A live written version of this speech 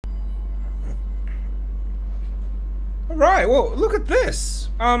Alright, well, look at this.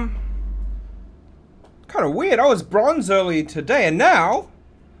 Kind of weird. I was bronze early today, and now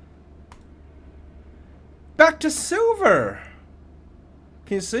back to silver.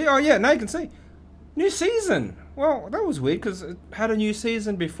 Can you see? Oh yeah, now you can see. New season. Well, that was weird because it had a new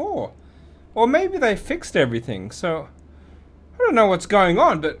season before. Or maybe they fixed everything, so I don't know what's going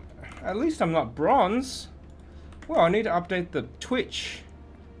on, but at least I'm not bronze. Well, I need to update the Twitch.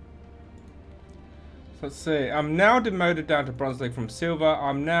 So let's see. I'm now demoted down to Bronze League from Silver.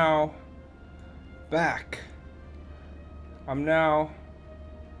 I'm now back. I'm now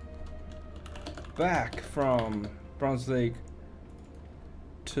back from Bronze League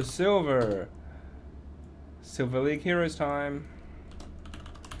to Silver. Silver League Heroes time.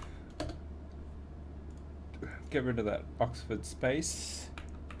 Get rid of that Oxford space.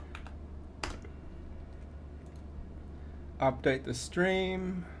 Update the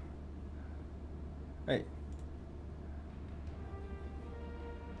stream. Hey.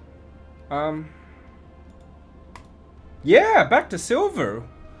 Yeah, back to silver.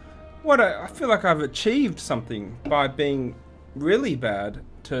 I feel like I've achieved something by being really bad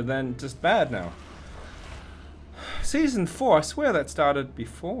to then just bad now. Season 4, I swear that started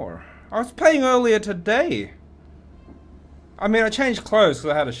before. I was playing earlier today. I mean, I changed clothes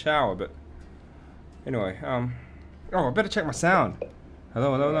because I had a shower, but anyway, oh, I better check my sound.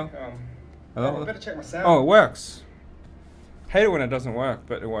 Hello, hello, hello. Hello? Oh, I better check my sound. Oh, it works. Hate it when it doesn't work,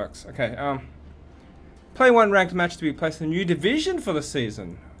 but it works. Okay, play one ranked match to be placed in a new division for the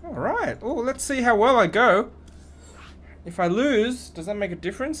season. Alright, oh, let's see how well I go. If I lose, does that make a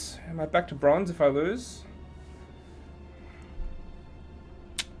difference? Am I back to bronze if I lose?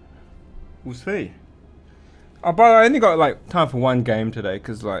 We'll see. Oh, by the way, I only got like time for one game today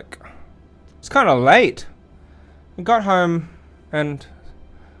because like it's kind of late. I got home and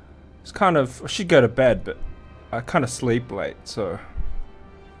it's kind of, I should go to bed, but I kind of sleep late, so.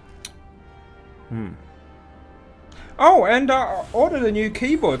 Oh, and I ordered a new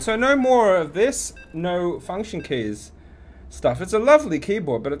keyboard, so no more of this, no function keys stuff. It's a lovely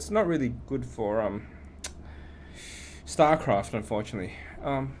keyboard, but it's not really good for Starcraft, unfortunately.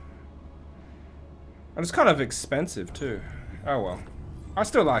 And it's kind of expensive too. Oh well, I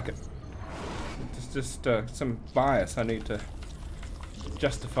still like it. It's just some bias I need to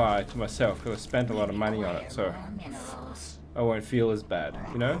justify to myself because I spent a lot of money on it, so I won't feel as bad.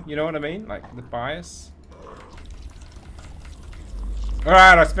 You know what I mean? Like the bias. All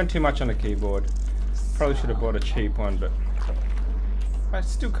right, I spent too much on the keyboard. Probably should have bought a cheap one, but I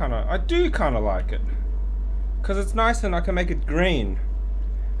do kind of like it because it's nice and I can make it green,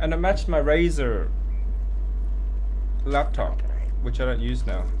 and it matched my Razer laptop, which I don't use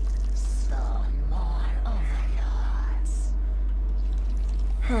now.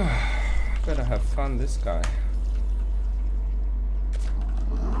 Better have fun, this guy.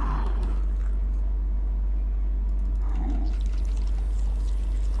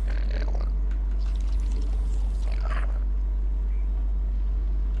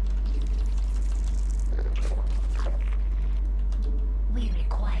 We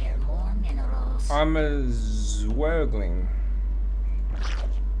require more minerals. I'm a Zwergling.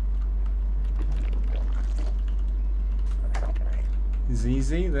 Is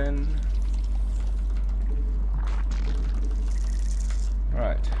easy then.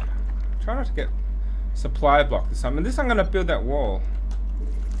 Alright. Try not to get supply block this time. And this I'm gonna build that wall.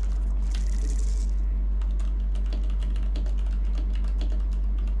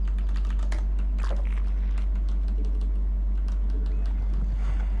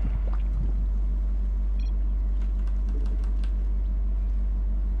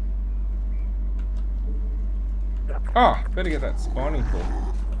 Oh, better get that spawning pool.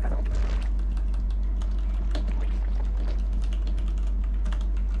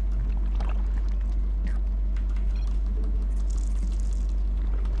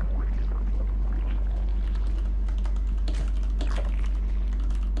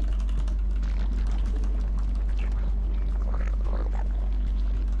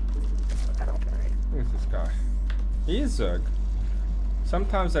 Who's this guy? He is Zerg.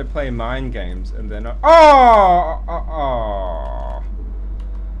 Sometimes I play mind games and then oh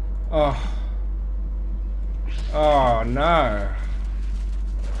no.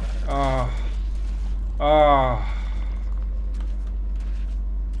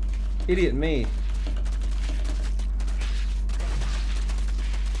 Idiot me.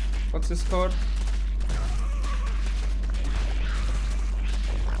 What's this called?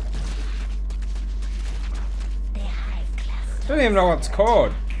 I don't even know what it's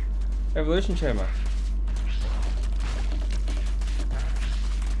called. Evolution chamber.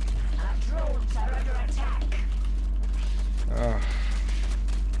 Our drones are under attack.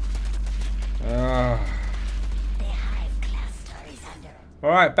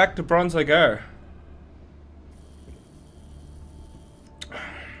 Alright, back to bronze I go.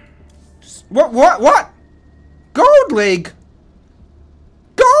 What? Gold League?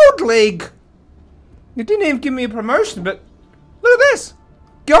 Gold League! You didn't even give me a promotion, but look at this!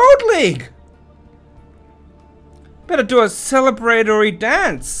 Gold League! Better do a celebratory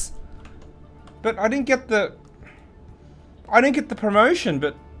dance. But I didn't get the promotion,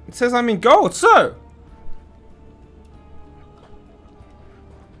 but it says I'm in gold, so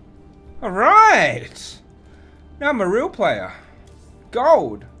alright! Now I'm a real player.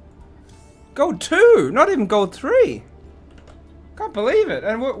 Gold. Gold 2, not even gold 3. Can't believe it.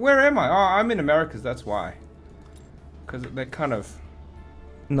 And where am I? Oh, I'm in Americas, that's why. Because they're kind of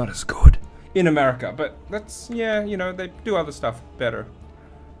not as good in America. But that's, yeah, you know, they do other stuff better.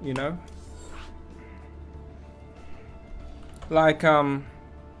 You know? Like,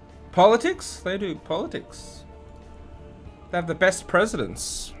 politics? They do politics. They have the best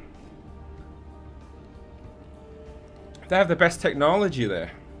presidents. They have the best technology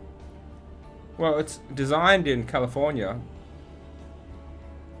there. Well, it's designed in California.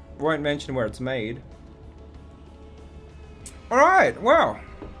 Won't mention where it's made. Alright, wow.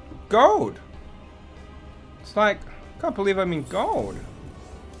 Gold. It's like, can't believe I'm in gold.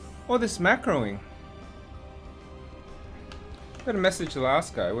 All this macroing. Better message the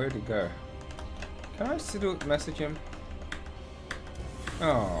last guy. Where'd he go? Can I still message him?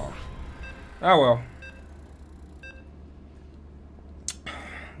 Oh. Oh well.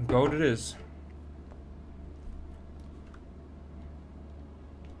 Gold it is.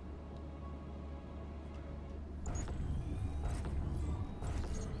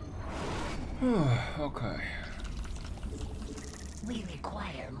 Okay. We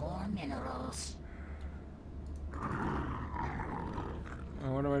require more minerals.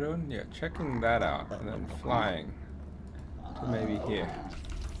 What am I doing? Yeah, checking that out and then flying to maybe here.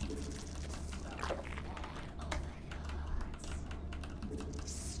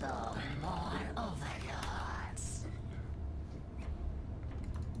 Some more overlords.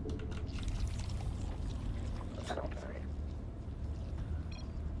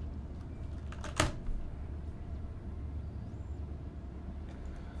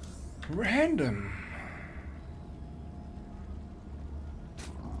 Random.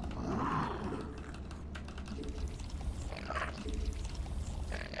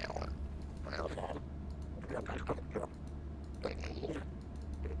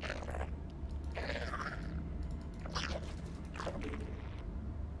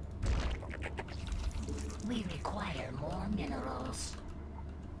 We require more minerals.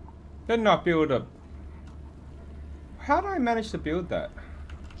 Did not build a... How did I manage to build that?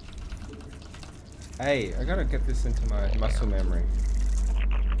 Hey, I gotta get this into my muscle memory.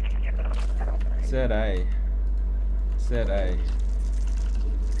 ZA. ZA.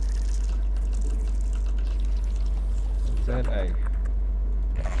 ZA.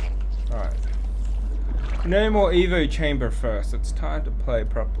 Alright. No more Evo chamber first. It's time to play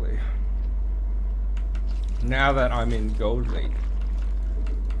properly. Now that I'm in Gold League.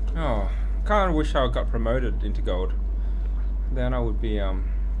 Oh, kinda wish I got promoted into gold. Then I would be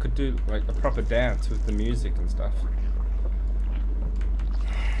could do like a proper dance with the music and stuff.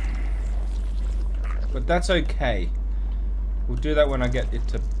 But that's okay. We'll do that when I get it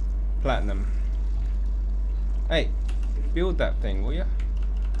to platinum. Hey, build that thing, will ya?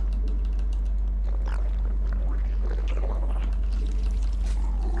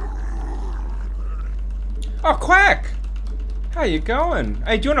 Oh, Quack! How you going?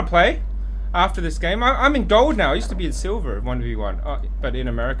 Hey, do you want to play after this game? I'm in gold now. I used to be in silver, 1v1. Oh, but in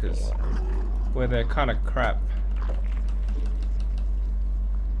Americas, where they're kind of crap.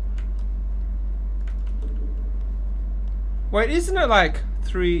 Wait, isn't it like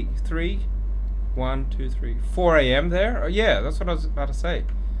 4 a.m. there? Oh, yeah, that's what I was about to say.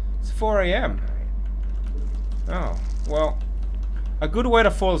 It's 4 a.m. Oh, well. A good way to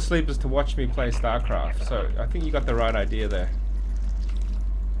fall asleep is to watch me play Starcraft, so I think you got the right idea there.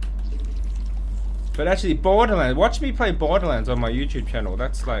 But actually, Borderlands, watch me play Borderlands on my YouTube channel.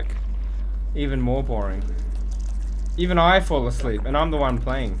 That's like even more boring. Even I fall asleep, and I'm the one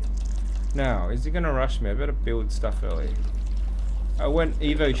playing. Now, is he gonna rush me? I better build stuff early. I went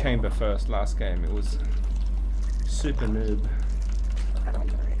Evo chamber first last game. It was super noob.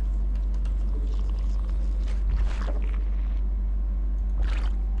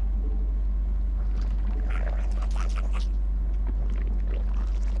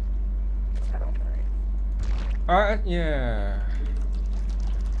 Yeah.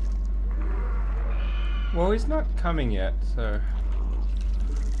 Well, he's not coming yet, so...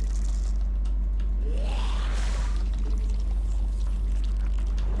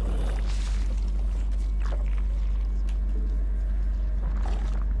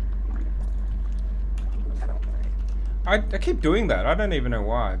 I keep doing that. I don't even know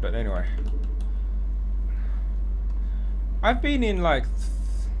why, but anyway. I've been in like...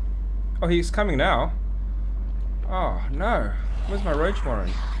 oh, he's coming now. Oh, no. Where's my roach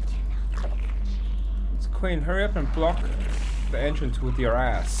warren? It's Queen, hurry up and block the entrance with your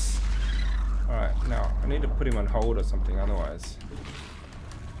ass. Alright, now, I need to put him on hold or something, otherwise.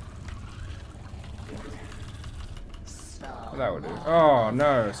 That would do. Oh,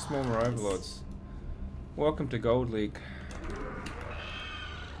 no. Smaller overlords. Welcome to Gold League.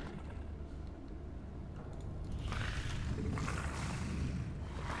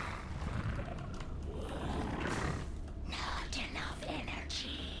 Not enough energy.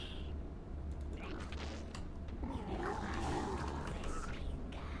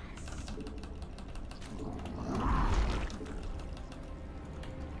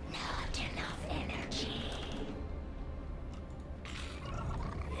 Not enough energy.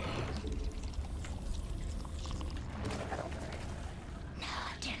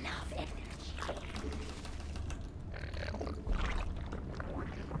 Not enough energy.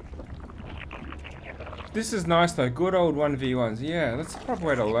 This is nice though. Good old 1v1s. Yeah, that's the proper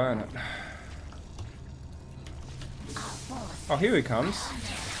way to learn it. Oh, here he comes.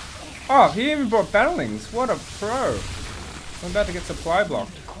 Oh, he even brought battlings. What a pro. I'm about to get supply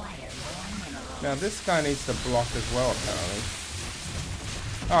blocked. Now this guy needs to block as well, apparently.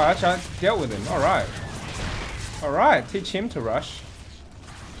 Oh, actually, I dealt with him. Alright. Alright, teach him to rush.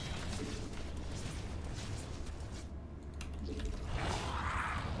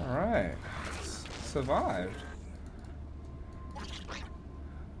 Alright. Survived.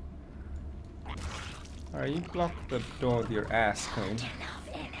 Alright, you block the door with your ass, Queen.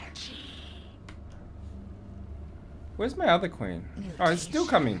 Where's my other queen? Oh, it's still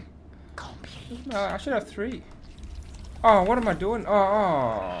coming. I should have 3. Oh, what am I doing?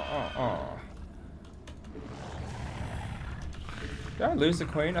 Oh. Did I lose the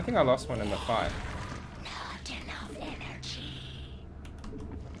queen? I think I lost one in the fight.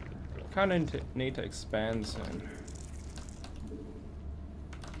 Kind of need to expand soon.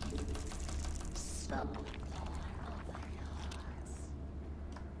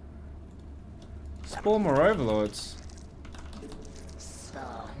 Spawn more overlords.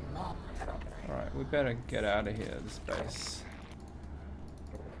 Alright, we better get out of here, this base.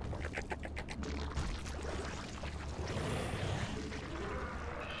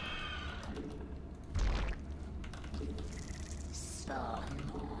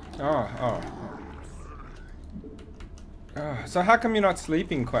 Oh. So how come you're not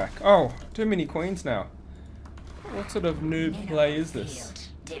sleeping, Quack? Oh, too many queens now. What sort of noob play is this?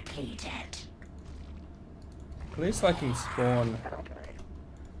 At least I can spawn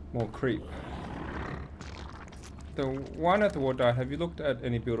more creep. The one at the war died. Have you looked at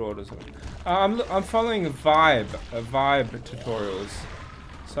any build orders? I'm following vibe tutorials.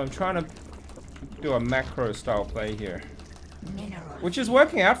 So I'm trying to do a macro style play here. Which is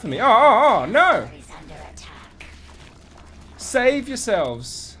working out for me. Oh, no! Save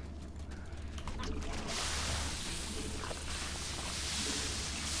yourselves.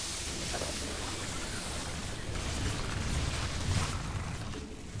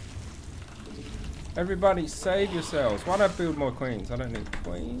 Everybody save yourselves. Why don't I build more queens? I don't need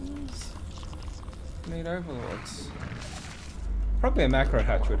queens. I need overlords. Probably a macro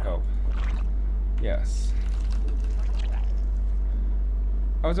hatch would help. Yes.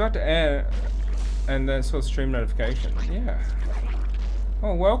 I was about to add and then saw stream notification. Yeah.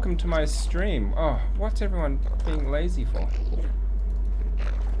 Oh, welcome to my stream. Oh, what's everyone being lazy for?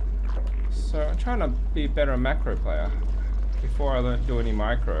 So I'm trying to be a better macro player before I do any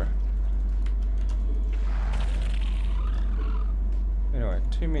micro. Anyway,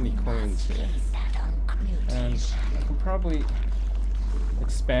 too many coins here. And I can probably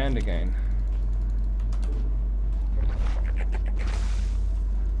expand again.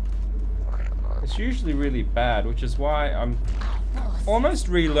 It's usually really bad, which is why I'm almost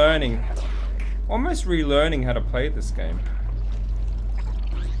relearning how to play this game.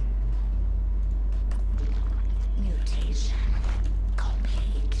 Mutation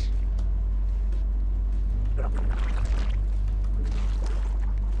complete.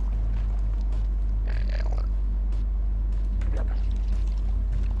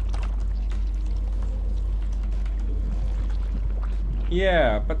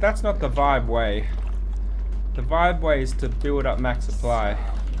 Yeah, but that's not the vibe way. The vibe way is to build up max supply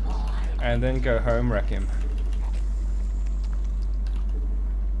and then go home wreck him.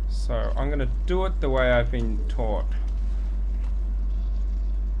 So I'm gonna do it the way I've been taught.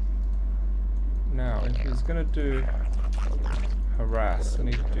 Now, if he's gonna do harass, I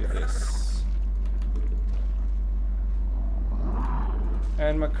need to do this.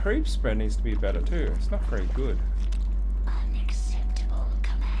 And my creep spread needs to be better too. It's not very good. Unacceptable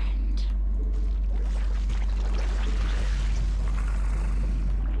command.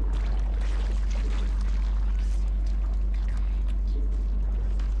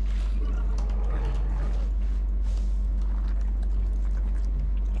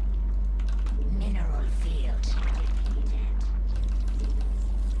 Mineral field depleted.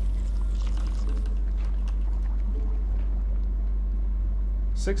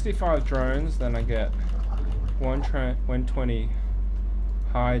 65 drones, then I get 120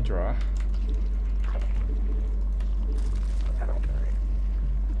 Hydra.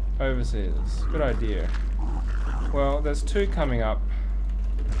 Overseers, good idea. Well, there's 2 coming up.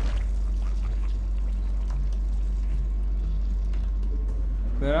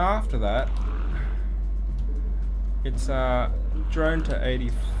 Then after that, it's drone to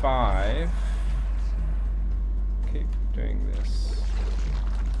 85. Keep doing this.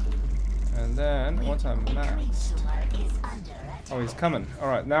 And then, once I'm maxed... Oh, he's coming.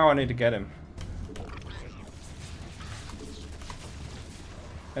 Alright, now I need to get him.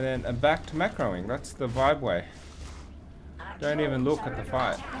 And then back to macroing. That's the vibe way. Don't even look at the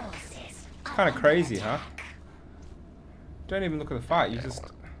fight. It's kind of crazy, huh? Don't even look at the fight. You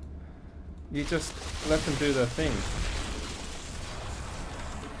just let them do their thing.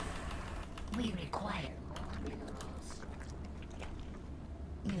 We require more minerals.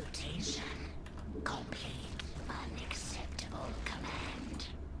 Mutation complete. Unacceptable command.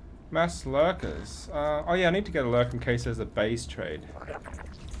 Mass lurkers. Oh yeah, I need to get a lurk in case there's a base trade.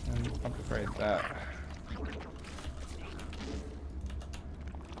 And upgrade that.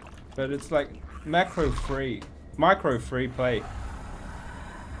 But it's like micro free play.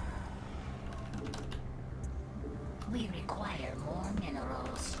 We require more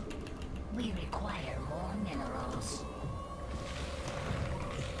minerals. We require more minerals.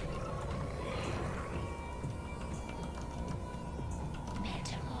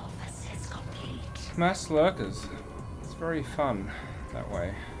 Metamorphosis complete. Mass lurkers. It's very fun that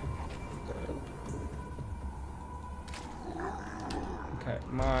way. Okay,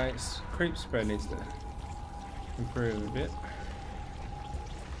 my creep spread needs to improve a bit.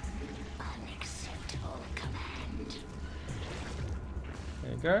 Unacceptable command.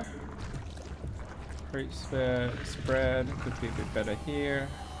 There you go. Creep spread could be a bit better here.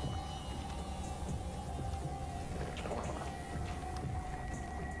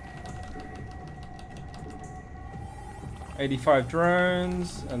 $85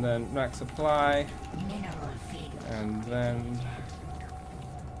 drones, and then max supply, Mineral field. and then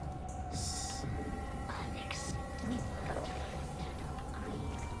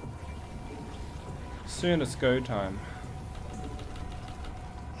soon it's go time.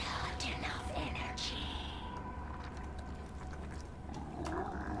 Not enough energy.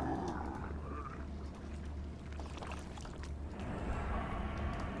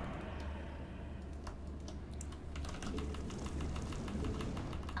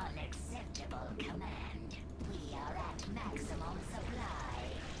 Unacceptable command. We are at maximum supply.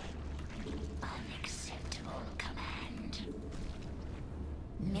 Unacceptable command.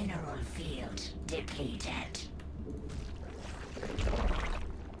 Mineral field depleted.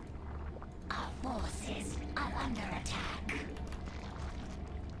 Our forces are under attack.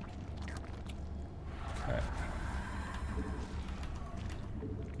 Okay.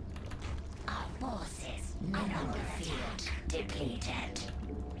 Our forces are under field depleted.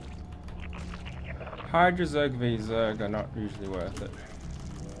 Hydra Zerg v Zerg are not usually worth it.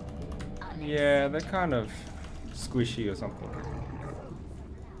 Yeah, they're kind of squishy or something.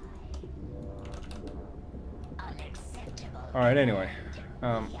 Unacceptable. Alright, anyway.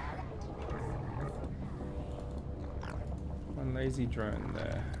 One lazy drone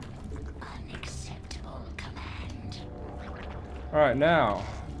there. Unacceptable command. Alright, now,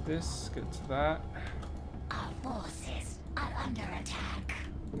 this gets that. Our forces are under attack.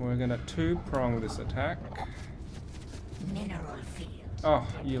 We're gonna 2-prong this attack. Mineral field. Oh,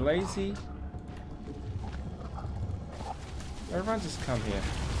 you lazy. Everyone just come here.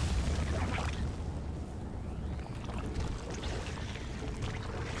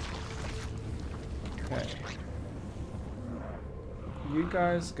 Okay. You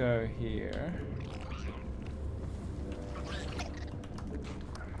guys go here.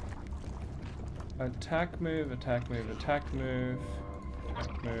 Attack move, attack move, attack move,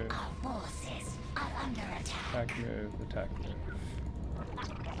 attack move, Our forces are under attack. attack move, attack move.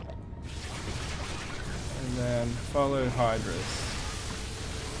 And then follow Hydras.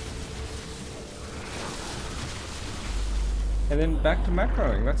 And then back to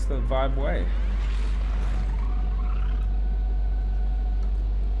macroing, that's the vibe way.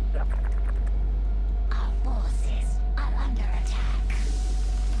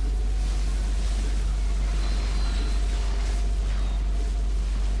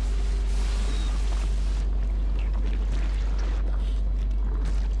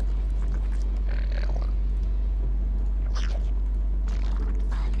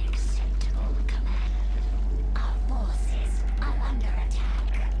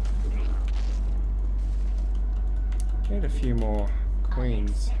 Need a few more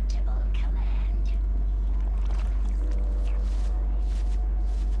queens. Unacceptable command.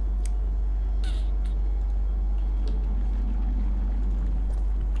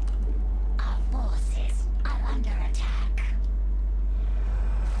 Our forces are under attack.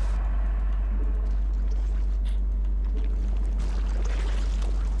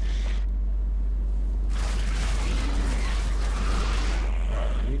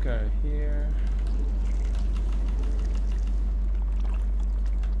 Alright, you go here.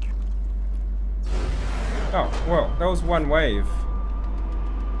 Oh, well, that was one wave.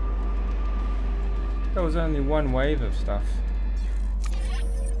 That was only one wave of stuff.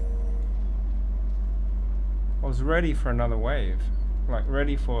 I was ready for another wave. Like,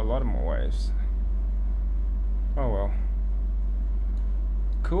 ready for a lot of more waves. Oh well.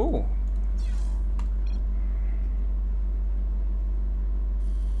 Cool.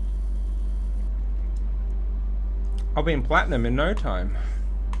 I'll be in platinum in no time.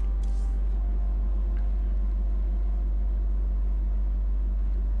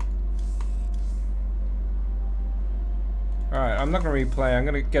 Alright, I'm not going to replay. I'm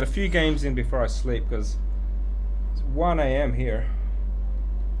going to get a few games in before I sleep because it's 1 AM here.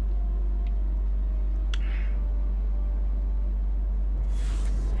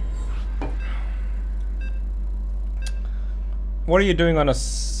 What are you doing on a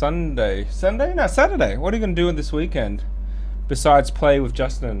Sunday? Sunday? No, Saturday. What are you going to do this weekend? Besides play with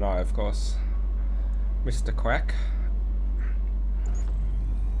Justin and I, of course. Mr. Quack.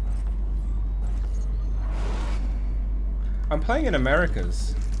 I'm playing in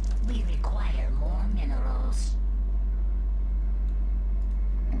Americas. We require more minerals.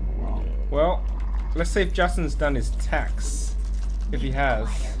 Well, let's see if Justin's done his tax. If he has.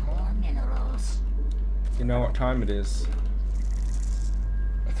 Require more minerals. You know what time it is.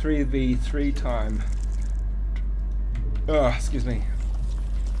 3v3 time. Oh, excuse me.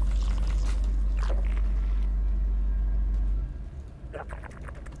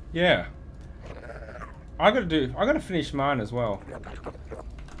 Yeah. I gotta finish mine as well.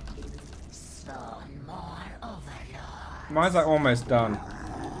 Spawn more overlords. Mine's like almost done.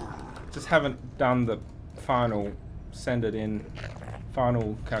 Just haven't done the final, send it in,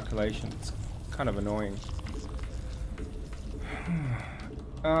 final calculation. It's kind of annoying.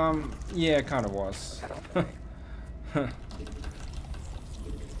 Yeah, it kind of was.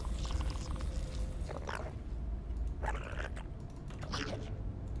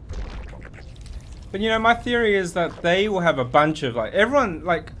 But you know, my theory is that they will have a bunch of, like, everyone,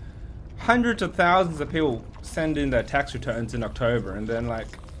 like, hundreds of thousands of people send in their tax returns in October, and then, like,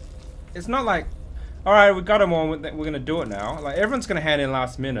 it's not like, alright, we got them all, we're going to do it now. Like, everyone's going to hand in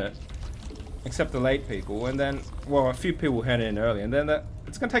last minute, except the late people, and then, well, a few people will hand in early, and then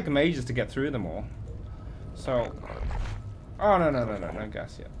it's going to take them ages to get through them all. So, oh, no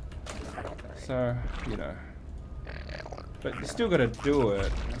gas yet. So, you know. But you still got to do it.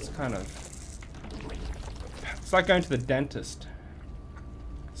 It's kind of... It's like going to the dentist.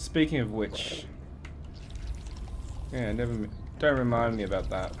 Speaking of which... Yeah, don't remind me about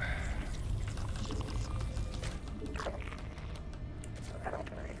that.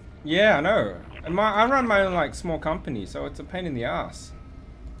 Yeah, I know. And I run my own, like, small company, so it's a pain in the ass.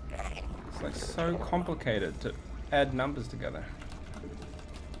 It's like so complicated to add numbers together.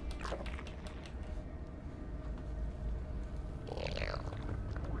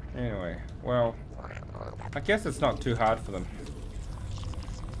 Anyway, well, I guess it's not too hard for them.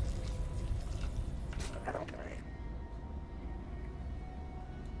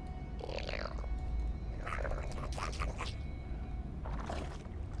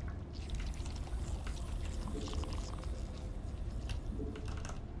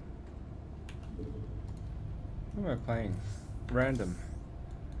 What am I playing? Random.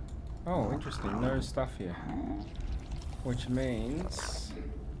 Oh, interesting. No stuff here. Which means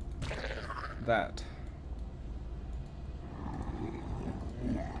that.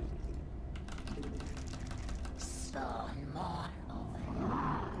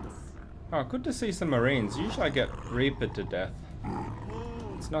 Oh, good to see some Marines. Usually I get reapered to death.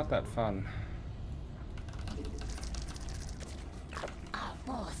 It's not that fun. Our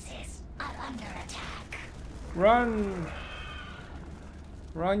forces are under attack. Run!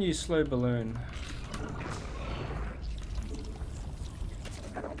 Run, you slow balloon.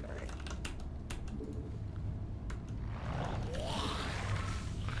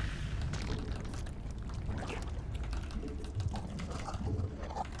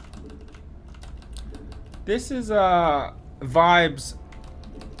 This is Vibes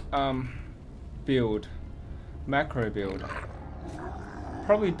build, macro build.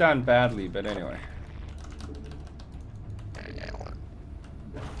 Probably done badly, but anyway.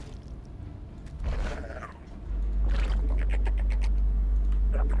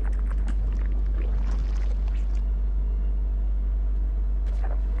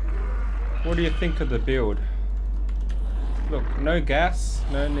 What do you think of the build? Look, no gas,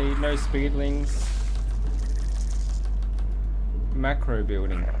 no need, no speedlings. Macro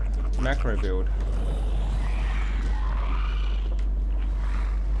building. Macro build.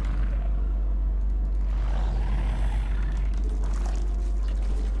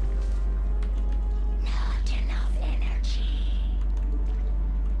 Not enough energy.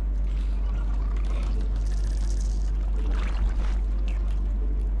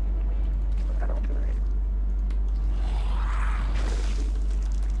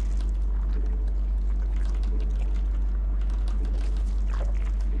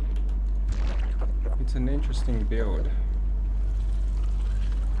 It's an interesting build.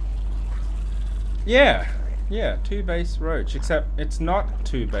 Yeah, 2 base roach, except it's not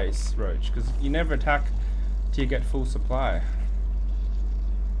 2 base roach because you never attack till you get full supply.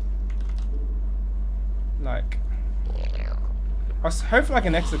 Like, hopefully I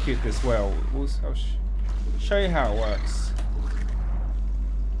can execute this well. I'll show you how it works.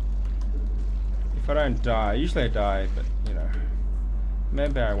 If I don't die, usually I die, but you know,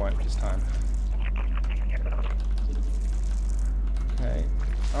 maybe I won't this time. Okay.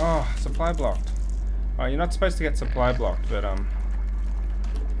 Oh, supply blocked. Oh, you're not supposed to get supply blocked, but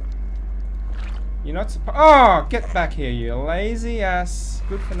you're not supposed. Oh, get back here, you lazy ass,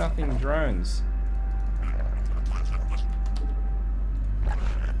 good for nothing drones.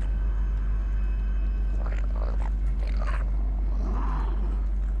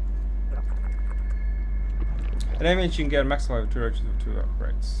 That means you can get a max level of 2 roaches with 2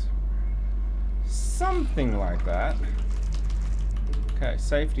 upgrades. Something like that. Okay,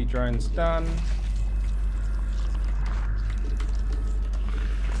 safety drones done.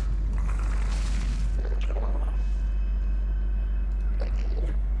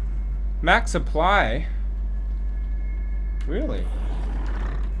 Max supply? Really?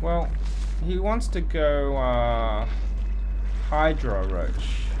 Well, he wants to go Hydra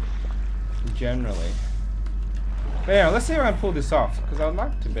Roach generally. But yeah, let's see if I can pull this off, because I'd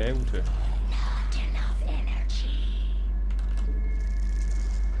like to be able to. Not enough energy.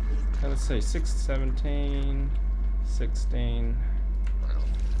 Okay, let's see, 6, 17, 16.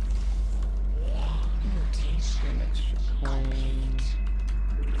 Mutation. Extra queen.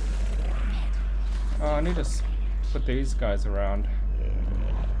 Oh, I need to put these guys around.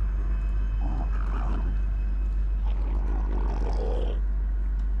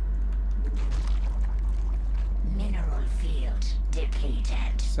 Mineral field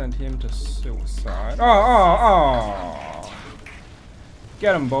depleted. Send him to suicide. Oh!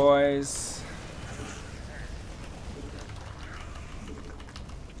 Get him, boys.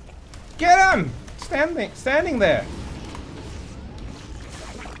 Get him! Standing there.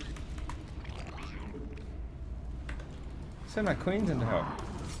 Send my queens in to help.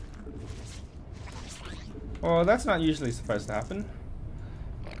 Well, that's not usually supposed to happen.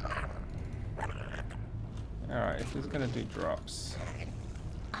 Alright, if he's gonna do drops.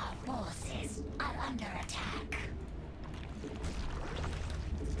 Our forces are under attack.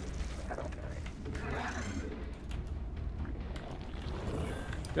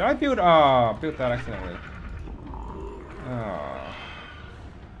 Did I build? Ah, built that accidentally. Ah.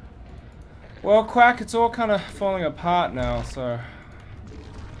 Well, Quack, it's all kind of falling apart now, so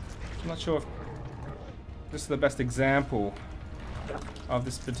I'm not sure if this is the best example of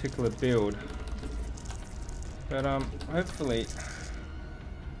this particular build. But hopefully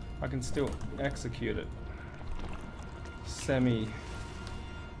I can still execute it semi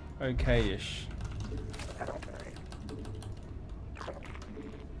okay-ish.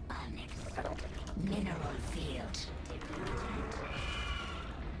 Mineral field.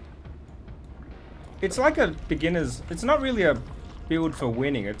 It's like a beginner's, it's not really a build for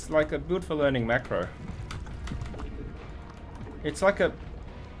winning, it's like a build for learning macro. It's like a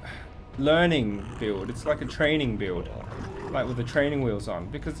learning build, it's like a training build, like with the training wheels on,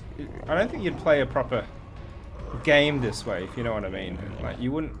 because I don't think you'd play a proper game this way, if you know what I mean. Like,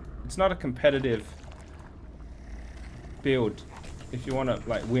 you wouldn't, it's not a competitive build if you want to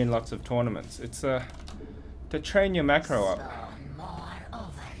like win lots of tournaments. It's to train your macro up.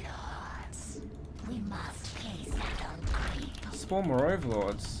 We must place that on creep. Spawn more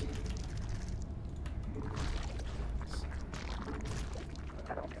overlords.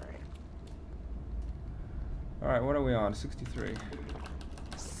 Alright, what are we on? 63.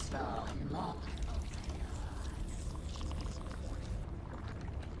 Spawn more.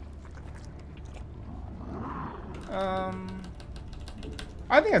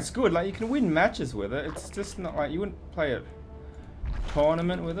 I think it's good. Like, you can win matches with it. It's just not like you wouldn't play a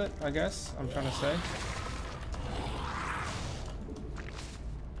tournament with it, I guess I'm trying to say.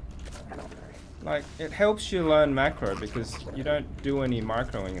 Like, it helps you learn macro because you don't do any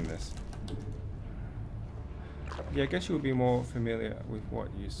microing in this. Yeah, I guess you'll be more familiar with what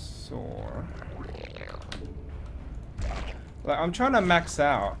you saw. Like, I'm trying to max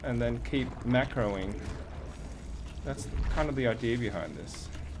out and then keep macroing. That's kind of the idea behind this.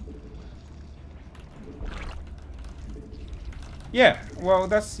 Yeah, well,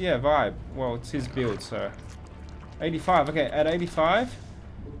 that's, yeah, vibe. Well, it's his build, so. 85, okay, at 85,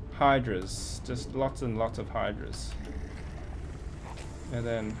 Hydras. Just lots and lots of Hydras. And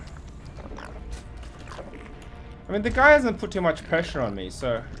then... I mean, the guy hasn't put too much pressure on me,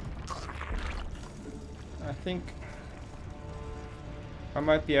 so... I think... I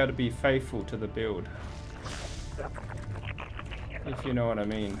might be able to be faithful to the build. If you know what I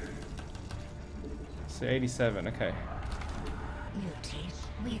mean. So 87, okay.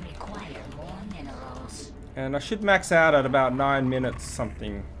 We require more minerals. And I should max out at about 9 minutes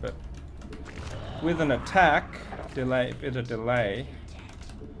something, but with an attack, bit of delay.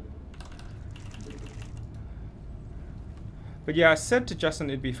 But yeah, I said to Justin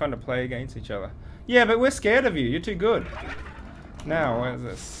it'd be fun to play against each other. Yeah, but we're scared of you. You're too good. Now, where's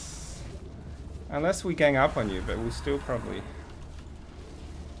this? Unless we gang up on you, but we'll still probably...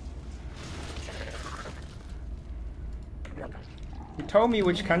 You told me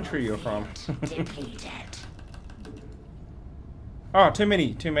which country you're from. Oh, too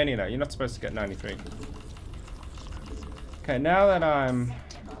many now. You're not supposed to get 93. Okay, now that I'm...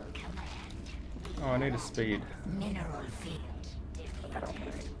 Oh, I need a speed.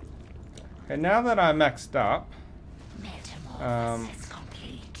 Okay, now that I'm maxed up... now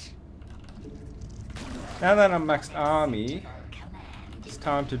that I'm maxed army, it's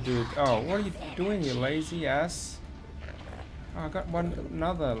time to do... Oh, what are you doing, you lazy ass? Oh, I got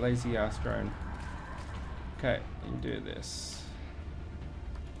another lazy ass drone. Okay, you do this.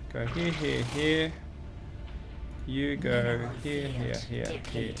 Go here, here, here. You go here, here, here,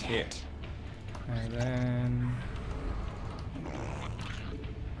 here, here. And then...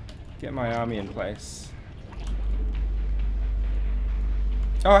 Get my army in place.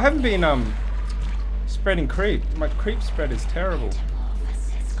 Oh, I haven't been spreading creep. My creep spread is terrible.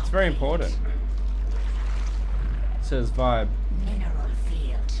 It's very important. It says vibe. Mineral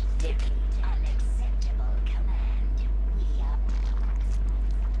field depleted. Unacceptable command. We are.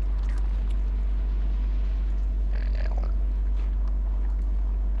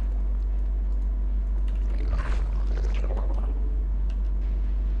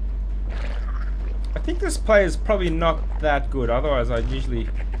 I think this play is probably not that good, otherwise I'd usually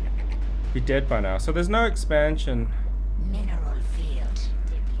be dead by now. So there's no expansion. Mineral field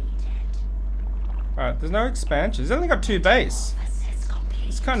depleted. Alright, there's no expansion. He's only got 2 base.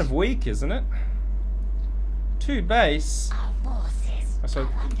 It's kind of weak, isn't it? 2 base. So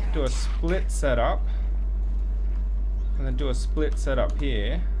do a split setup. And then do a split setup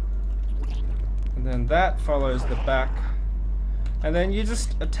here. And then that follows the back. And then you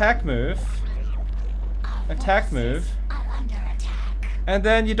just attack move. Attack move. And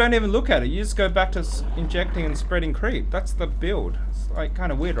then you don't even look at it. You just go back to injecting and spreading creep. That's the build. It's like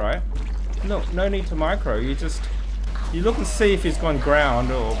kind of weird, right? No need to micro. You look and see if he's gone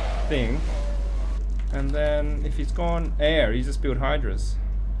ground or thing. And then if he's gone air, you just build hydras.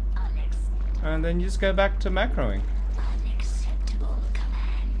 And then you just go back to macroing.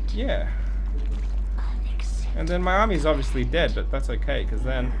 Yeah. And then my army's obviously dead, but that's okay, because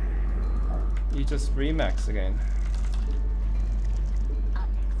then you just remax again.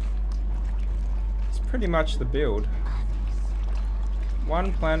 It's pretty much the build.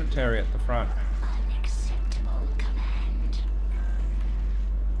 1 planetary at the front.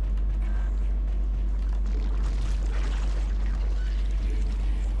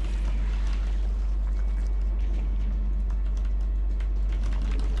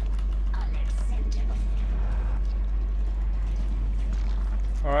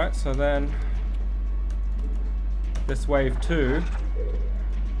 Alright, so then this wave 2,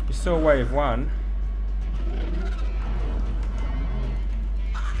 you saw wave 1.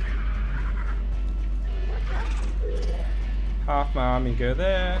 Half my army go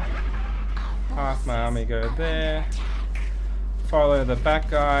there, half my army go there, follow the back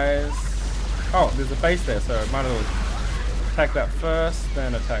guys. Oh, there's a base there, so I might as well attack that first,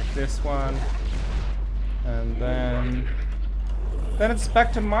 then attack this one, and then it's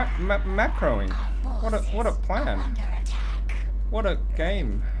back to macroing. What a plan. What a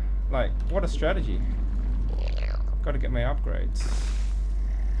game. Like, what a strategy. Gotta get my upgrades.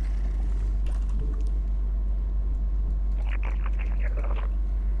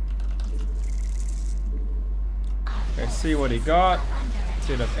 Okay, see what he got.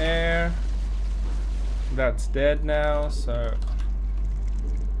 deficit of air. That's dead now, so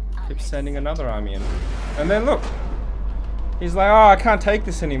keep sending another army in. And then look, he's like, oh, I can't take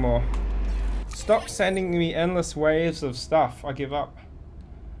this anymore. Stop sending me endless waves of stuff. I give up.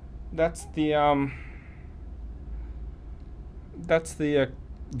 That's the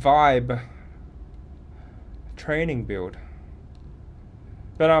vibe training build.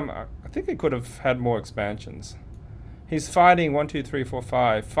 But I think he could have had more expansions. He's fighting 1, 2, 3, 4,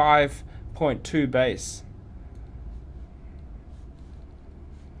 5, 5.2 base.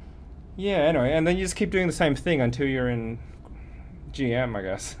 Yeah, anyway, and then you just keep doing the same thing until you're in GM, I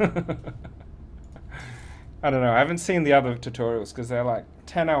guess. I don't know, I haven't seen the other tutorials because they're like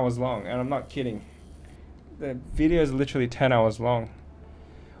 10 hours long, and I'm not kidding. The video is literally 10 hours long.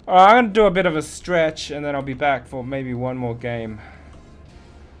 Alright, I'm going to do a bit of a stretch and then I'll be back for maybe one more game.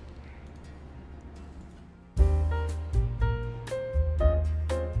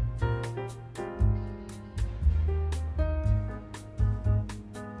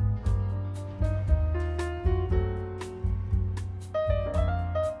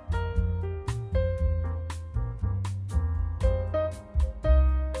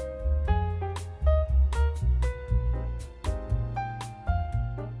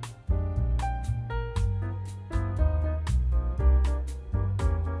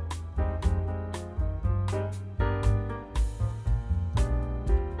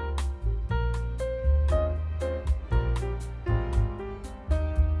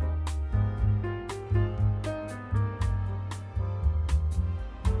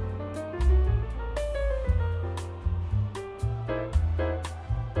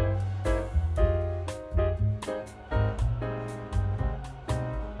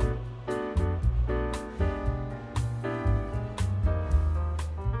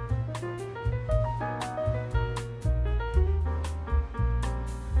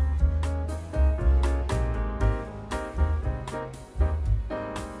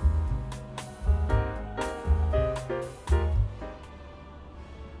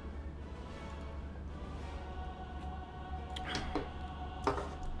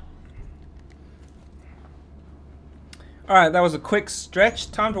 Alright, that was a quick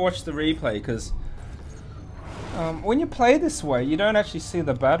stretch. Time to watch the replay, because when you play this way, you don't actually see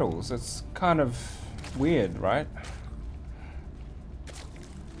the battles. It's kind of weird, right?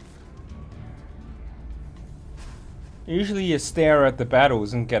 Usually you stare at the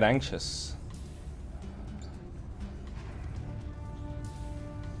battles and get anxious.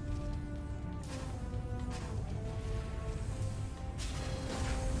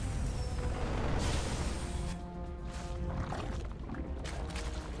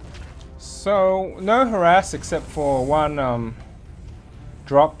 So, no harass except for one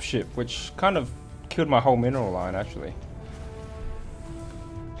drop ship, which kind of killed my whole mineral line, actually.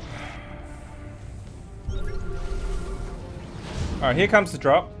 Alright, here comes the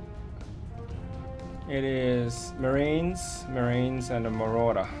drop. It is Marines, and a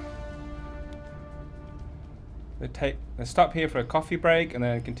Marauder. They stop here for a coffee break and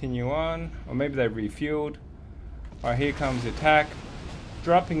then continue on, or maybe they refueled. Alright, here comes the attack.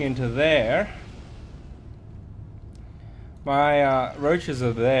 Dropping into there. My roaches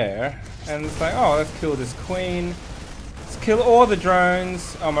are there, and it's like, oh, let's kill this queen. Let's kill all the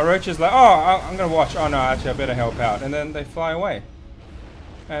drones. Oh, my roaches like, oh, I'm gonna watch. Oh no, actually, I better help out. And then they fly away.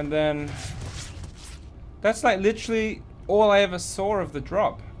 And then that's like literally all I ever saw of the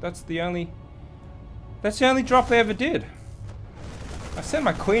drop. That's the only drop they ever did. I sent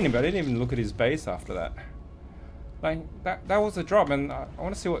my queen in, but I didn't even look at his base after that. Like, that was a drop, and I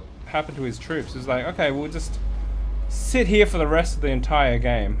want to see what happened to his troops. It's like, okay, we'll just sit here for the rest of the entire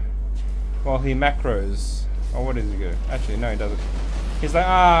game while he macros. Oh, what does he do? Actually, no, he doesn't. He's like,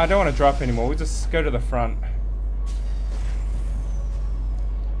 I don't want to drop anymore. We'll just go to the front.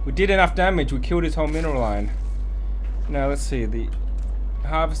 We did enough damage. We killed his whole mineral line. Now, let's see. The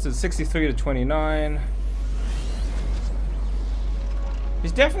harvested 63 to 29.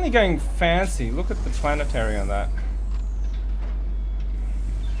 He's definitely going fancy. Look at the planetary on that.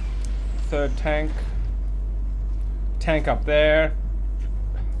 Third tank. Tank up there.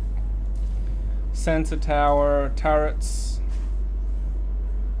 Sensor tower. Turrets.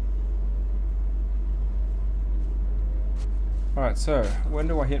 Alright, so when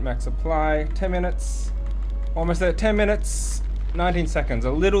do I hit max supply? 10 minutes. Almost there. 10 minutes. 19 seconds.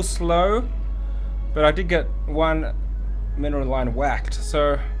 A little slow. But I did get one mineral line whacked.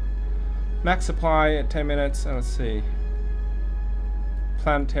 So max supply at 10 minutes. And let's see.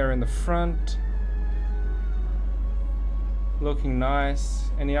 Planetary in the front. Looking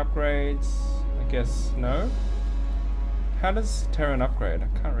nice. Any upgrades? I guess no. How does Terran upgrade? I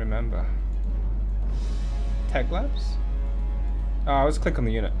can't remember. Tech Labs? Oh, let's click on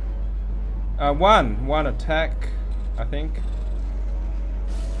the unit. One attack, I think.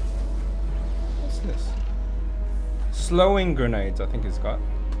 What's this? Slowing grenades, I think it's got.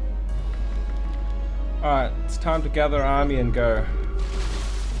 Alright, it's time to gather army and go.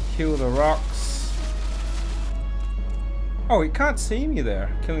 Kill the rocks. Oh, he can't see me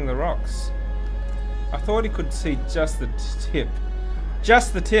there, killing the rocks. I thought he could see just the tip.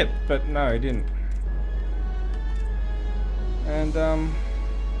 Just the tip, but no, he didn't. And,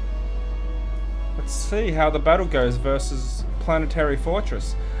 let's see how the battle goes versus Planetary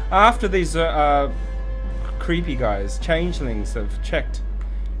Fortress. After these, creepy guys, changelings have checked.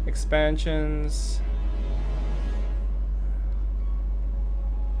 Expansions.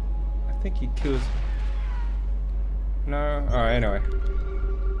 I think he kills... No? Oh, anyway.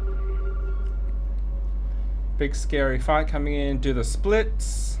 Big scary fight coming in, do the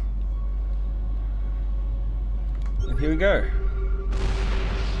splits. And here we go.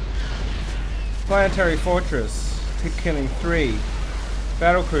 Planetary Fortress, killing 3.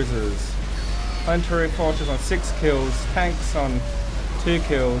 Battle cruisers. Planetary Fortress on 6 kills, tanks on 2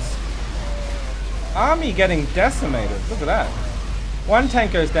 kills. Army getting decimated, look at that. 1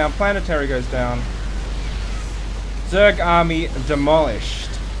 tank goes down, Planetary goes down. Zerg army demolished.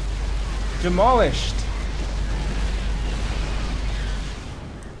 Demolished.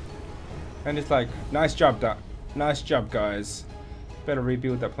 And it's like, nice job, guys. Better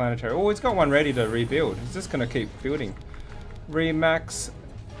rebuild that Planetary. Oh, he's got one ready to rebuild. He's just gonna keep building. Remax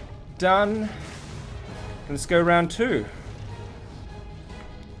done. Let's go round 2.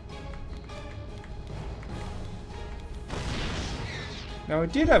 Now I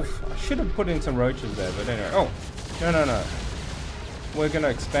should have put in some roaches there, but anyway. Oh, no. We're gonna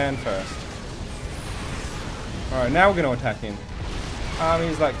expand first. Alright, now we're gonna attack in.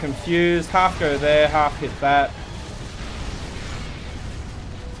 Army's like confused, half go there, half hit that.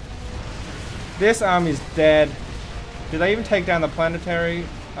 This army's dead. Did they even take down the Planetary?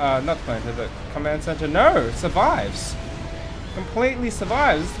 Not Planetary, the command center? No, it survives. Completely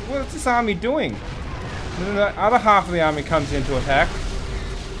survives. What's this army doing? And then the other half of the army comes in to attack.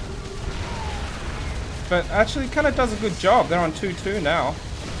 But actually kind of does a good job. They're on 2-2 now.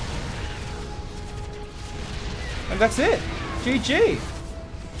 And that's it. GG.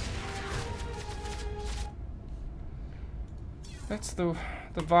 That's the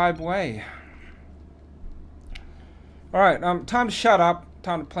vibe way. Alright, time to shut up.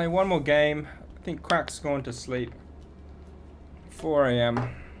 Time to play one more game. I think Quack's going to sleep. 4 AM. I'm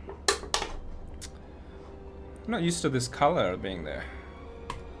not used to this color being there.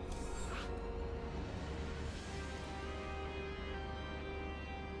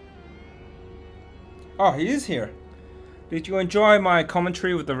 Oh, he is here. Did you enjoy my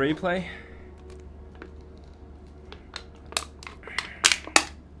commentary with the replay?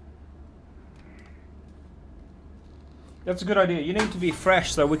 That's a good idea. You need to be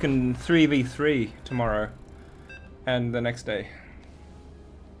fresh so we can 3v3 tomorrow and the next day.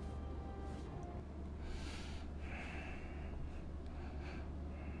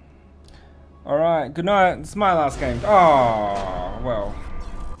 Alright, good night. It's my last game. Oh, well.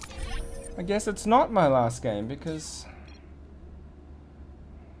 I guess it's not my last game because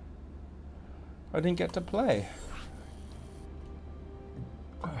I didn't get to play.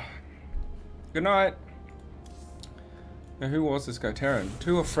 Good night. Now, who was this guy? Terran.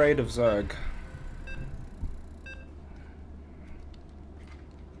 Too afraid of Zerg.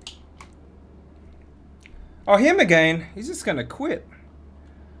 Oh, him again. He's just gonna quit.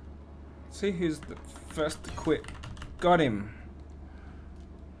 See who's the first to quit. Got him.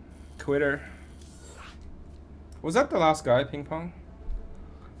 Quitter. Was that the last guy, Ping Pong?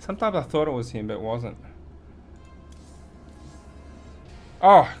 Sometimes I thought it was him, but it wasn't.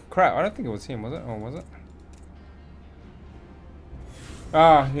 Oh, crap. I don't think it was him, was it? Or was it?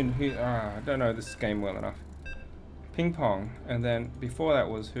 I don't know this game well enough. Ping Pong, and then before that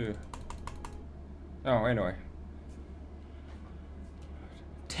was who? Oh, anyway.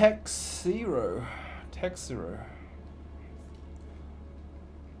 Tech Zero.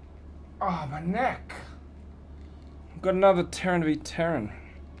 Oh, my neck. Got another Terran v Terran.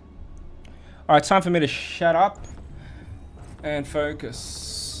 Alright, time for me to shut up and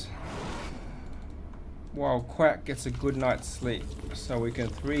focus. While Quack gets a good night's sleep, so we can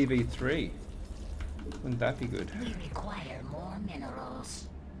 3v3. Wouldn't that be good? We require more minerals.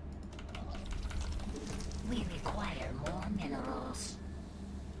 We require more minerals.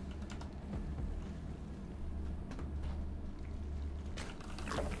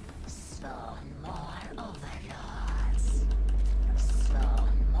 Spawn more overlords.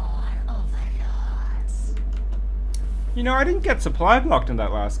 You know, I didn't get supply blocked in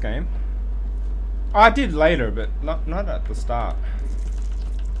that last game. I did later, but not at the start.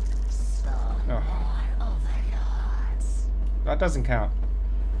 Oh. That doesn't count.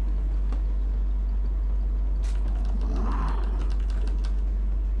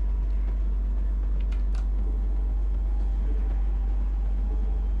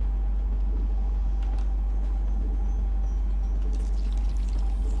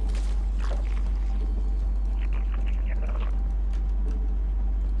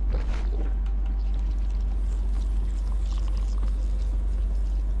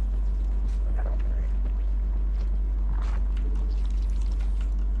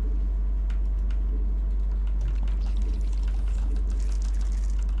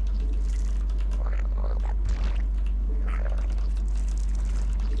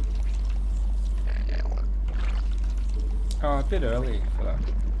 Oh, a bit early for that.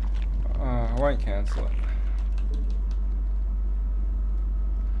 I won't cancel it.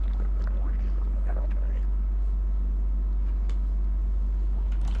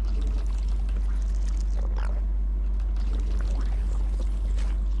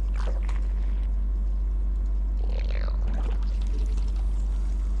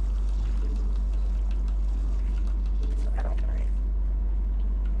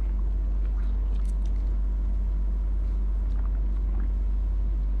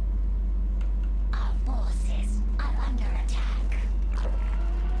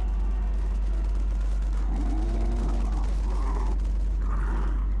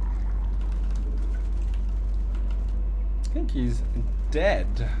 I think he's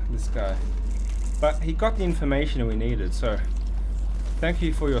dead, this guy. But he got the information we needed, so thank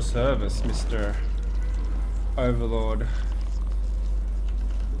you for your service, Mr. Overlord.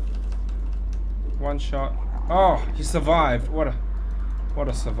 One shot. Oh, he survived. What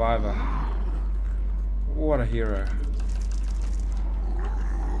a survivor. What a hero.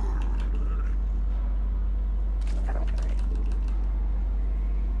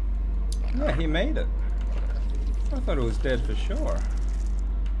 Yeah, he made it. I thought it was dead for sure.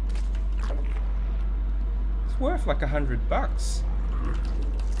 It's worth like $100.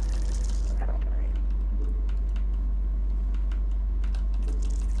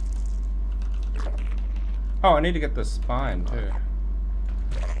 Oh, I need to get the spine too.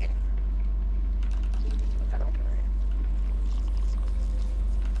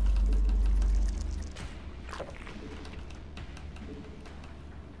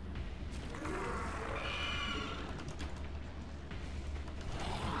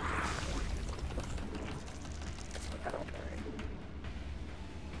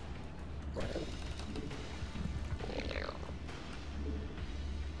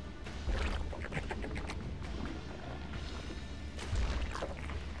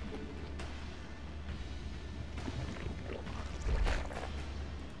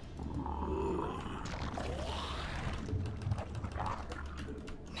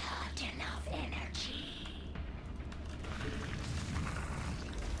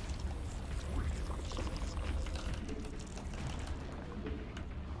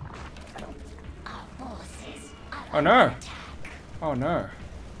 Oh no! Oh no!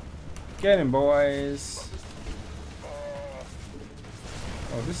 Get him, boys!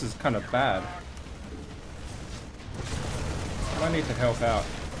 Oh, this is kind of bad. I need to help out.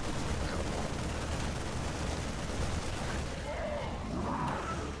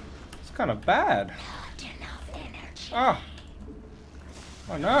 It's kind of bad. Ah!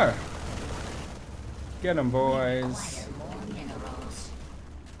 Oh no! Get him, boys!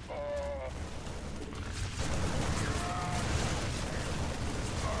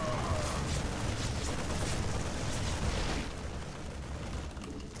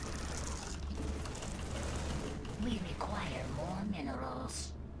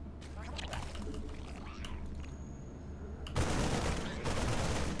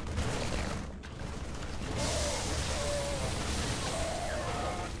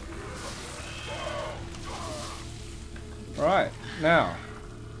 Right, now,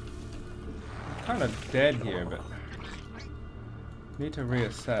 I'm kind of dead here, but need to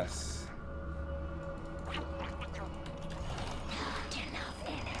reassess. Not enough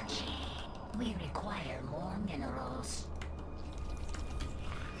energy. We require more minerals.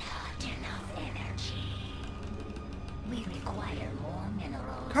 Not enough energy. We require more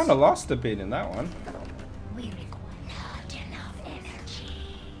minerals. Kind of lost a bit in that one. We require not enough energy.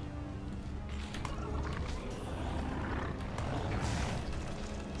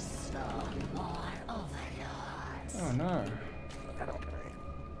 Oh no.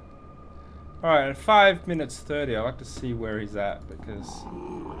 Alright, at 5 minutes 30, I'd like to see where he's at because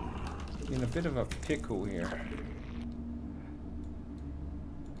he's in a bit of a pickle here.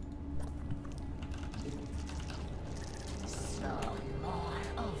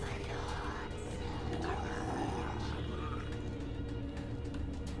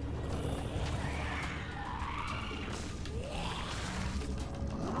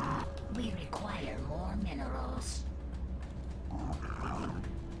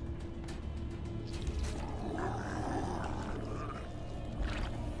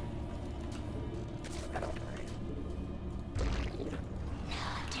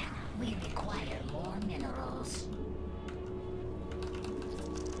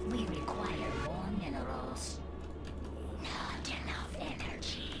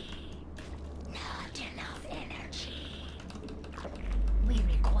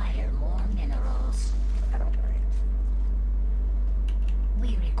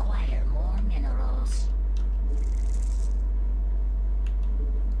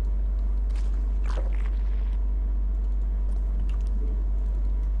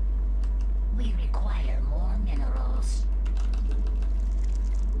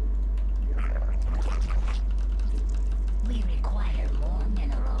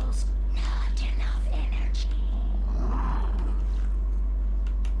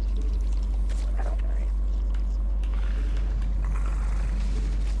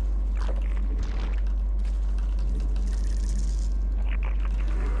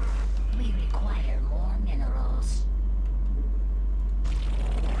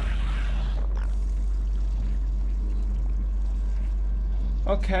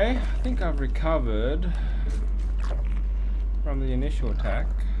 Okay, I think I've recovered from the initial attack.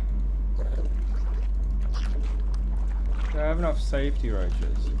 Do I have enough safety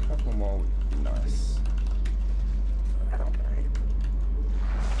roaches? A couple more would be nice.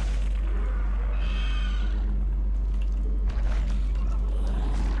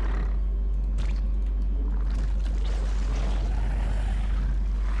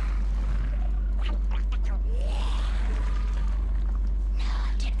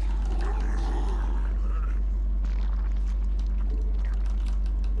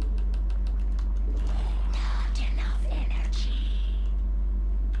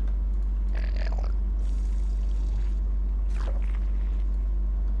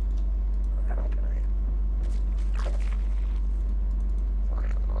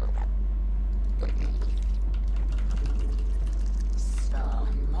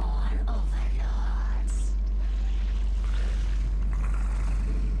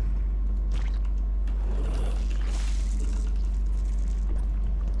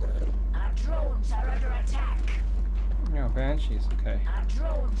 Banshees, okay. Our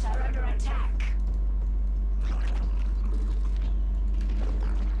drones are under attack.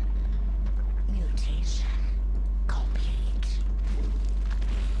 Mutation complete.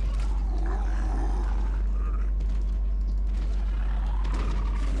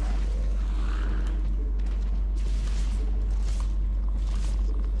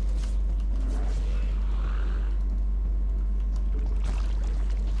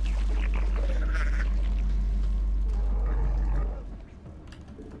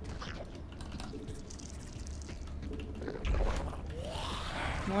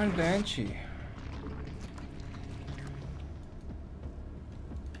 One Banshee.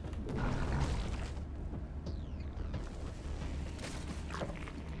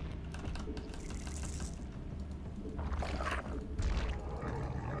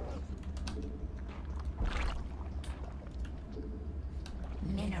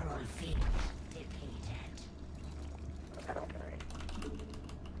 Mineral field depleted.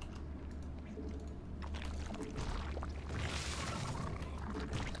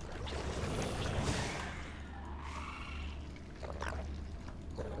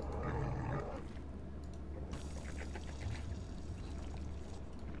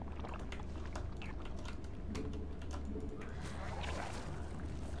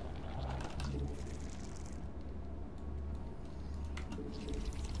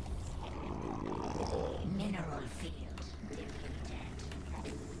 Mineral field depleted.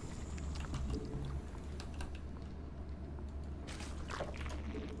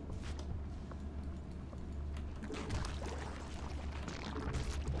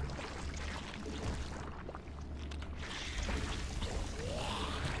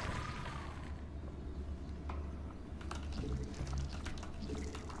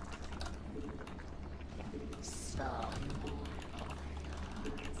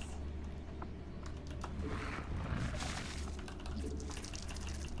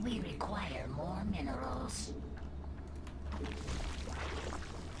 We require more minerals.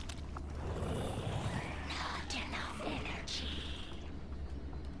 Not enough energy.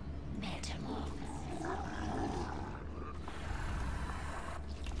 Metamorphosis.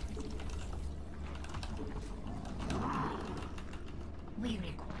 We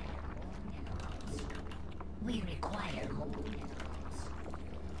require more minerals. We require more minerals.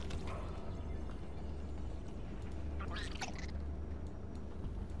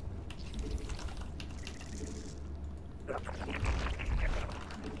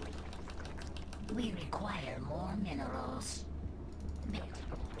 We require more minerals.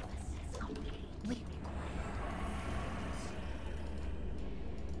 Metamorphosis complete. We require metamorphosis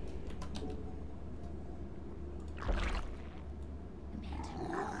complete.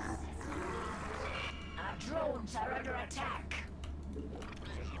 Our drones are under attack.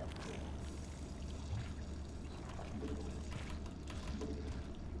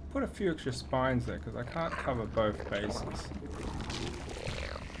 Put a few extra spines there because I can't cover both bases.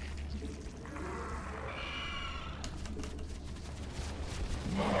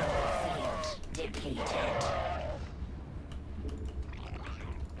 Depleted.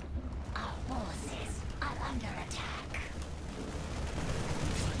 Our forces are under attack.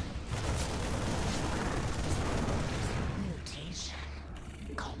 Mutation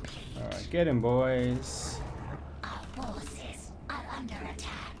complete. Alright, get him, boys. Our forces are under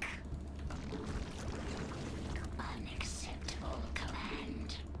attack. Unacceptable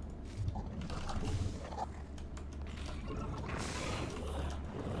command.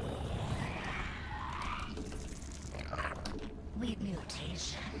 With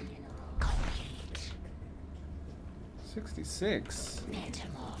mutation complete. 66.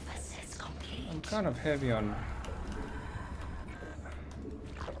 Metamorphosis complete. I'm kind of heavy on...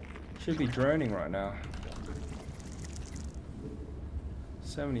 Should be droning right now.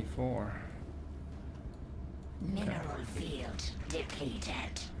 74. Mineral field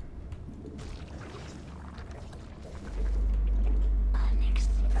depleted.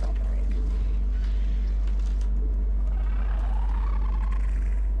 Unacceptable.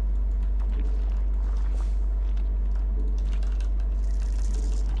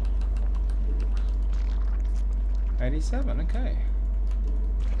 $87, okay.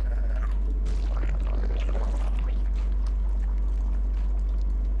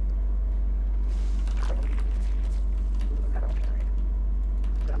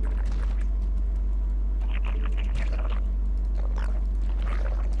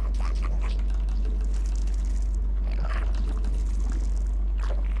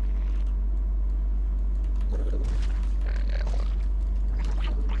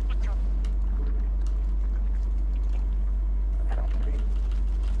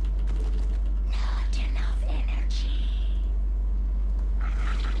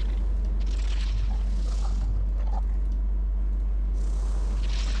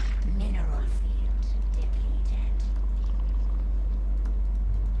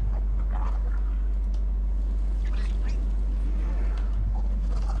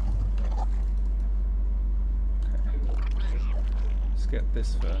 Get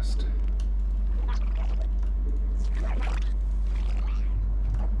this first.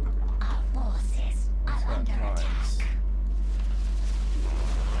 Our forces are under attack.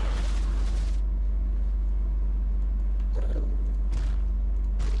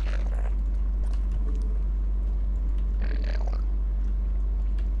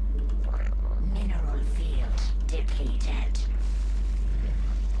 Mineral field depleted.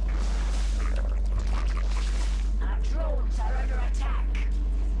 Our drones are under attack.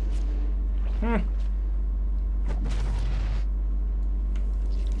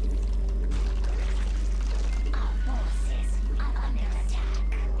 Our forces are under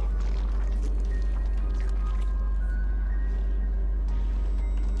attack.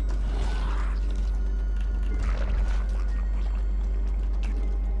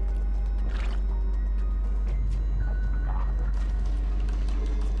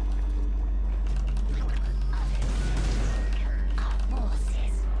 Our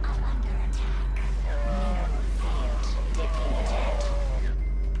forces are under attack. Mineral field depleted.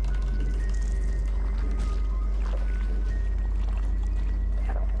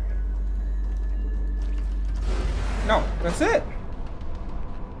 No, that's it.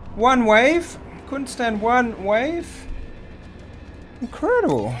 One wave. Couldn't stand one wave.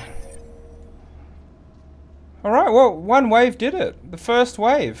 Incredible. Alright, well, one wave did it. The first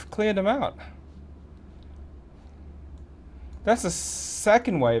wave cleared him out. That's a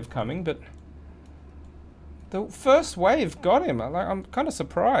second wave coming, but the first wave got him. I'm kind of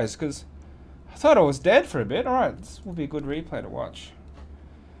surprised because I thought I was dead for a bit. Alright, this will be a good replay to watch.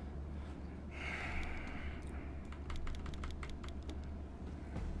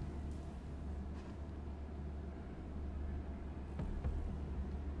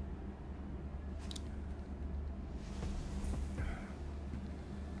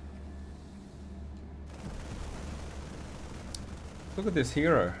 Look at this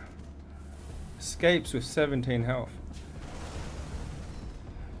hero. Escapes with 17 health.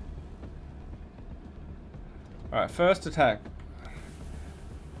 Alright, first attack.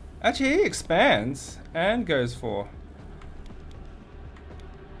 Actually, he expands and goes for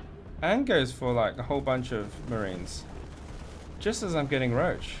like a whole bunch of Marines. Just as I'm getting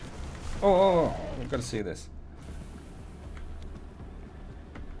Roach. Oh, I've got to see this.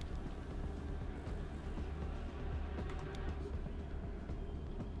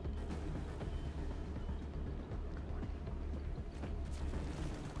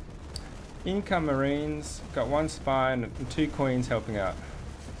 Income Marines, got one spine and 2 queens helping out.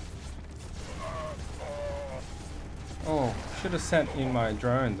 Oh, should have sent in my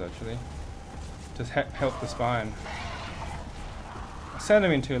drones actually to help the spine. I sent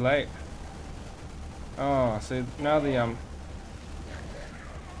them in too late. Oh, so now the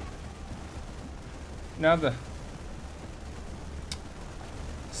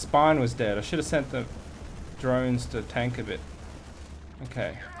spine was dead. I should have sent the drones to tank a bit.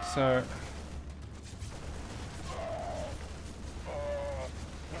 Okay, so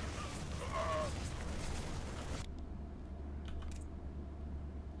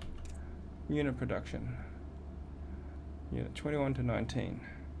unit production. Unit 21 to 19.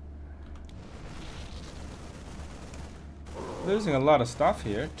 Losing a lot of stuff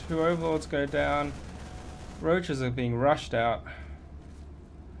here. 2 overlords go down. Roaches are being rushed out.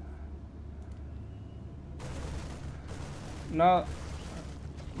 No,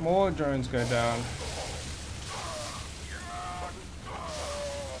 more drones go down.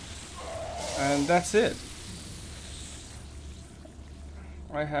 And that's it.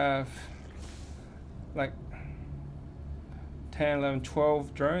 I have like 10, 11,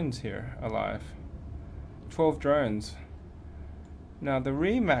 12 drones here alive. 12 drones. Now the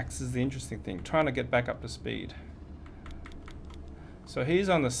Remax is the interesting thing, trying to get back up to speed. So he's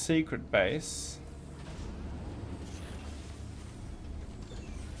on the secret base.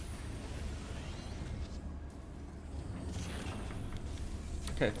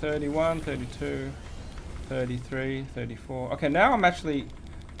 Okay, 31, 32, 33, 34. Okay, now I'm actually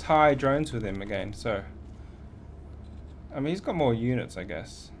tie drones with him again, so I mean he's got more units, I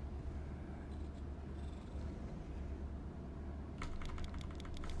guess.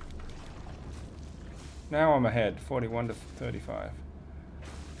 Now I'm ahead, 41 to 35.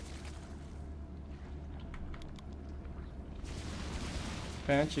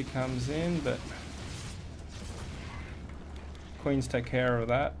 Banshee comes in, but Queens take care of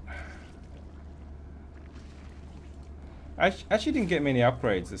that. I actually didn't get many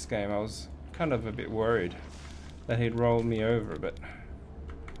upgrades this game. I was kind of a bit worried that he'd roll me over, but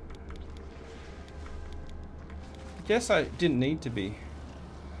I guess I didn't need to be.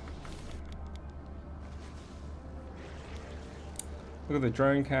 Look at the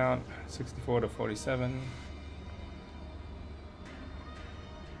drone count, 64 to 47.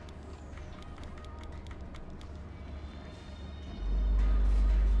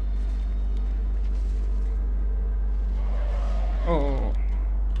 Oh.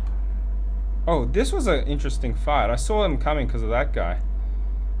 Oh, this was an interesting fight. I saw him coming because of that guy.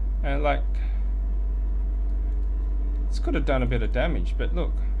 And like, this could have done a bit of damage, but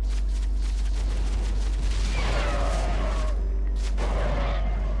look.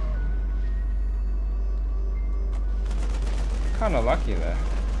 Kind of lucky there.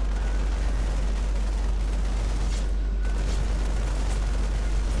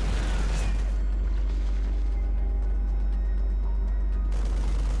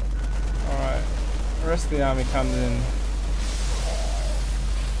 Alright, the rest of the army comes in.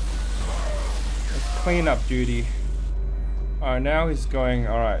 It's cleanup duty. Alright, now he's going,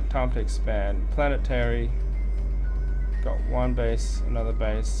 alright, time to expand. Planetary. Got one base, another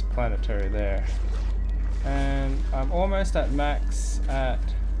base, planetary there. And I'm almost at max at,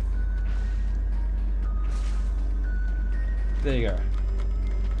 there you go,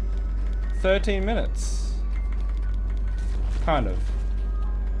 13 minutes, kind of.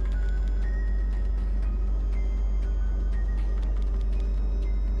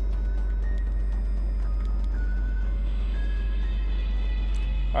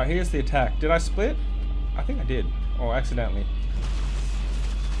 Alright, here's the attack. Did I split? I think I did, or accidentally.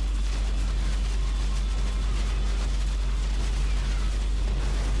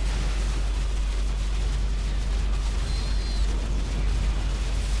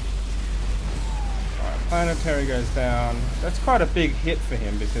 Planetary goes down. That's quite a big hit for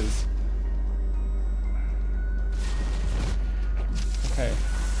him because... Okay.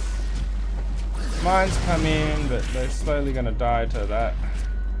 Mines come in, but they're slowly going to die to that.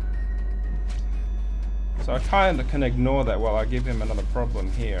 So I kind of can ignore that while I give him another problem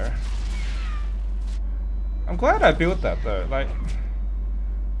here. I'm glad I built that though. Like,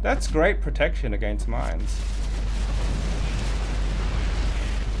 that's great protection against mines.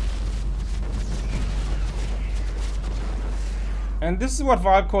 And this is what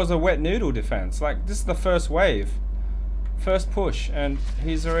Vibe calls a wet noodle defense. Like, this is the first wave. First push, and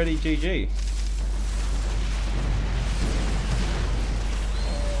he's already GG.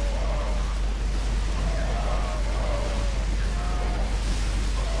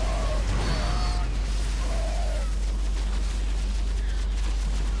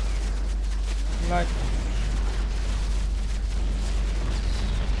 Like...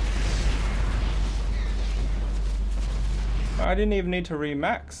 I didn't even need to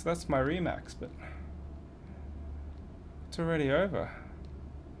remax. That's my remax, but it's already over.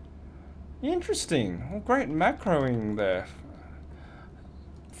 Interesting. Well, great macroing there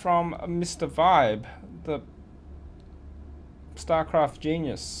from Mr. Vibe, the Starcraft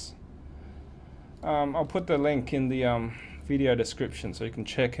genius. I'll put the link in the video description so you can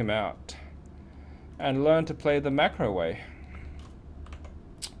check him out and learn to play the macro way.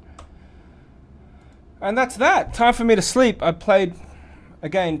 And that's that. Time for me to sleep. I played,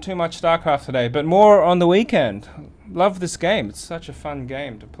 again, too much Starcraft today, but more on the weekend. Love this game. It's such a fun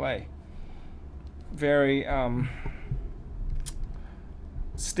game to play. Very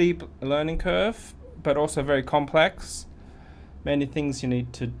steep learning curve, but also very complex. Many things you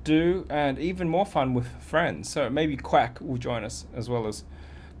need to do, and even more fun with friends. So maybe Quack will join us, as well as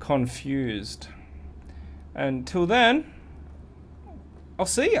Confused. Until then, I'll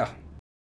see ya.